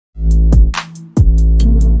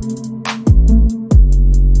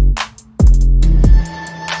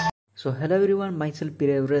So hello everyone, myself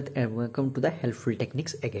Pirevrat and welcome to the Helpful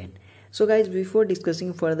Techniques again. So guys, before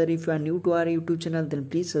discussing further, if you are new to our YouTube channel, then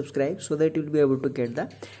please subscribe so that you'll be able to get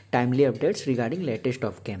the timely updates regarding latest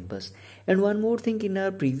off campus. And one more thing, in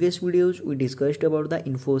our previous videos we discussed about the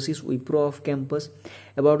Infosys Wipro off campus,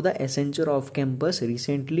 about the Accenture off campus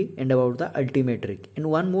recently, and about the Ultimate Rig. And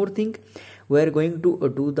one more thing, we are going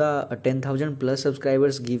to do the 10,000 plus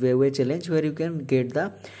subscribers giveaway challenge, where you can get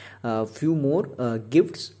the few more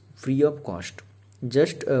gifts free of cost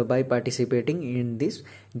just by participating in this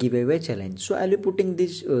giveaway challenge. So I'll be putting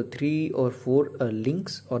these 3 or 4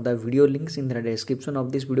 links or the video links in the description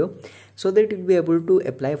of this video, so that you'll be able to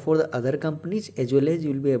apply for the other companies as well as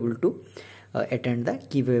you'll be able to attend the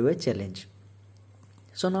giveaway challenge.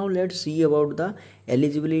 So now let's see about the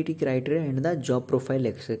eligibility criteria and the job profile,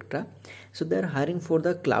 etc. So they are hiring for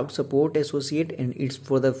the cloud support associate, and it's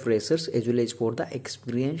for the freshers as well as for the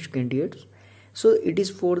experienced candidates. So it is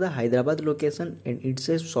for the Hyderabad location, and it's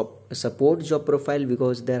a support job profile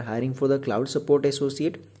because they are hiring for the cloud support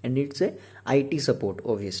associate, and it's a IT support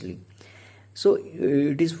obviously. So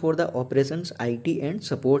it is for the operations, IT and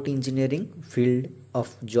support engineering field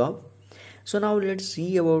of job. So now let's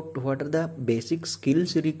see about what are the basic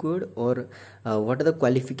skills required, or what are the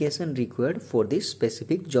qualifications required for this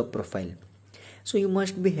specific job profile. So you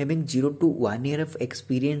must be having 0 to 1 year of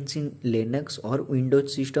experience in Linux or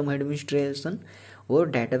Windows system administration or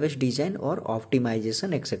database design or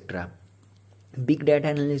optimization, etc. Big data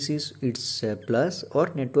analysis, it's plus, or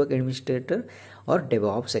network administrator or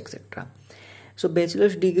DevOps, etc. So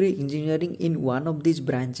bachelor's degree engineering in one of these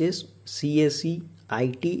branches, CSE,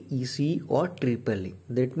 IT, EC or EEE.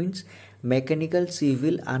 That means mechanical,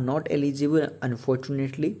 civil are not eligible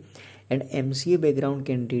unfortunately, and MCA background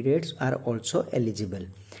candidates are also eligible.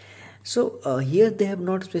 So here they have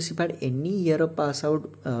not specified any year of pass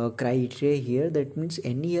out criteria here. That means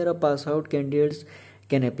any year of pass out candidates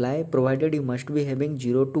can apply, provided you must be having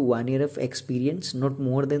 0 to 1 year of experience, not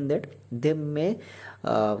more than that. They may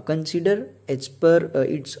consider as per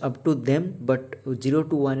it's up to them, but 0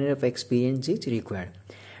 to 1 year of experience is required.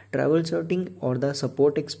 Troubleshooting or the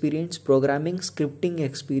support experience, programming, scripting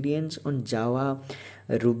experience on Java,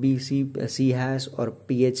 Ruby, C hash or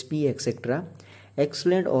PHP, etc.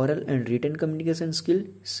 Excellent oral and written communication skill,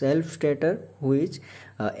 self-starter who is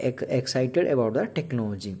excited about the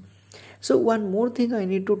technology. So one more thing I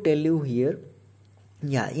need to tell you here.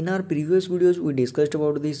 Yeah, in our previous videos we discussed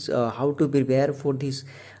about this how to prepare for this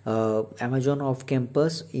Amazon off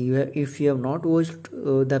campus. If you have not watched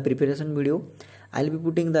the preparation video, I'll be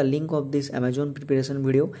putting the link of this Amazon preparation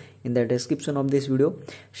video in the description of this video.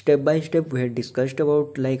 Step by step we had discussed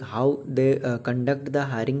about like how they conduct the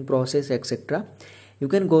hiring process, etc. You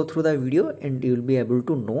can go through the video and you will be able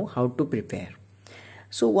to know how to prepare.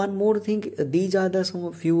 So one more thing, these are the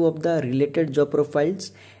few of the related job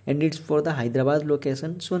profiles, and it's for the Hyderabad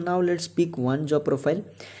location. So now let's pick one job profile,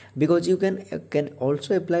 because you can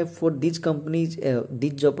also apply for these companies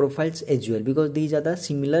these job profiles as well, because these are the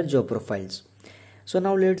similar job profiles. So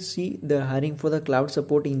now let's see, they're hiring for the cloud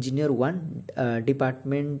support engineer 1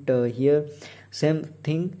 department here, same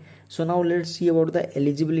thing. So now let's see about the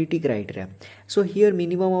eligibility criteria. So here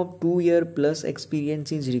minimum of 2 year plus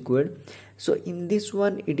experience is required. So in this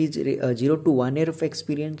one it is 0 to 1 year of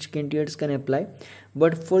experience candidates can apply,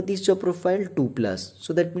 but for this job profile 2 plus.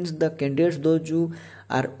 So that means the candidates, those who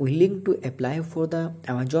are willing to apply for the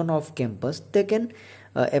Amazon off campus, they can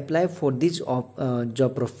apply for this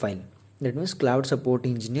job profile. That means cloud support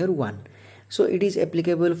engineer 1. So it is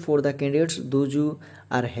applicable for the candidates those who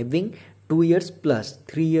are having 2 years plus,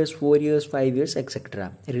 3 years, 4 years, 5 years,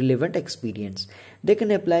 etc. relevant experience. They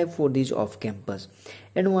can apply for this off campus.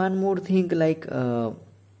 And one more thing, like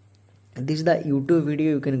this is the YouTube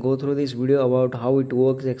video, you can go through this video about how it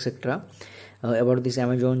works, etc. About this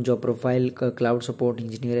Amazon job profile, cloud support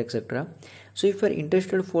engineer, etc. So if you are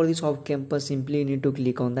interested for this off campus, simply you need to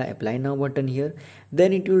click on the apply now button here.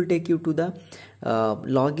 Then it will take you to the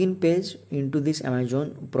login page into this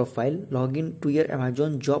Amazon profile, login to your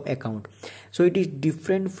Amazon job account. So it is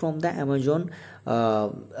different from the Amazon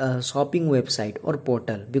shopping website or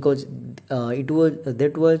portal, because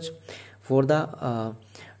that was for the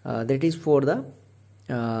that is for the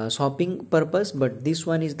shopping purpose, but this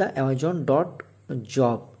one is the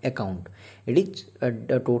Amazon.job account. It is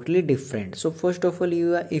totally different. So first of all,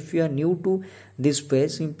 if you are new to this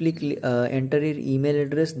page, simply enter your email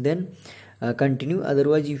address, then continue.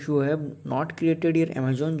 Otherwise, if you have not created your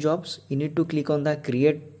Amazon jobs, you need to click on the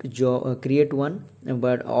create one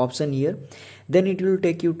but option here. Then it will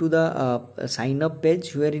take you to the sign up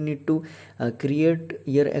page, where you need to create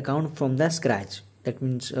your account from the scratch. that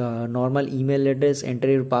means normal email address, enter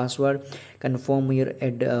your password, confirm your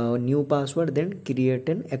new password, then create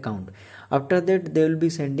an account. After that they will be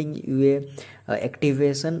sending you a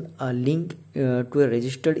activation link to a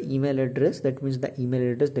registered email address, that means the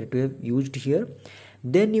email address that you have used here.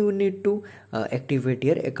 Then you need to activate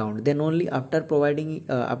your account. Then only after providing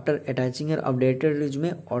after attaching your updated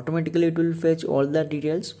resume, automatically it will fetch all the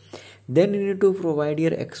details. Then you need to provide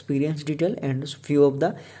your experience detail and few of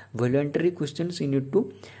the voluntary questions you need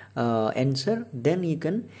to answer. Then you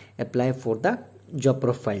can apply for the job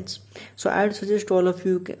profiles. So I would suggest all of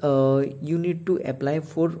you you need to apply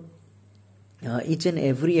for each and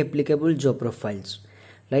every applicable job profiles.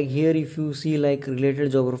 Like here if you see like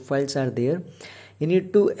related job profiles are there, you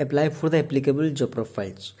need to apply for the applicable job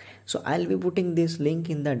profiles. So I'll be putting this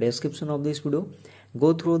link in the description of this video.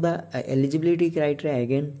 Go through the eligibility criteria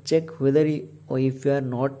again, check whether if you are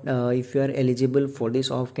not if you are eligible for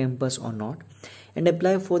this off campus or not, and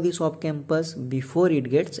apply for this off campus before it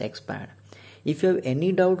gets expired. If you have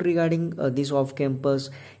any doubt regarding this off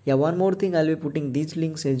campus, yeah, one more thing, I'll be putting these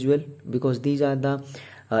links as well, because these are the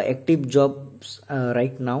active jobs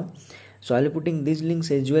right now. So I'll be putting these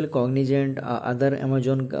links as well. Cognizant, other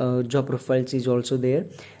Amazon job profiles is also there.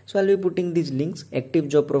 So I'll be putting these links, active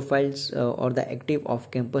job profiles or the active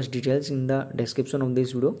off-campus details, in the description of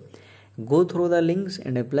this video. Go through the links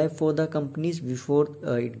and apply for the companies before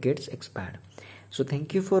it gets expired. So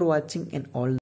thank you for watching, and all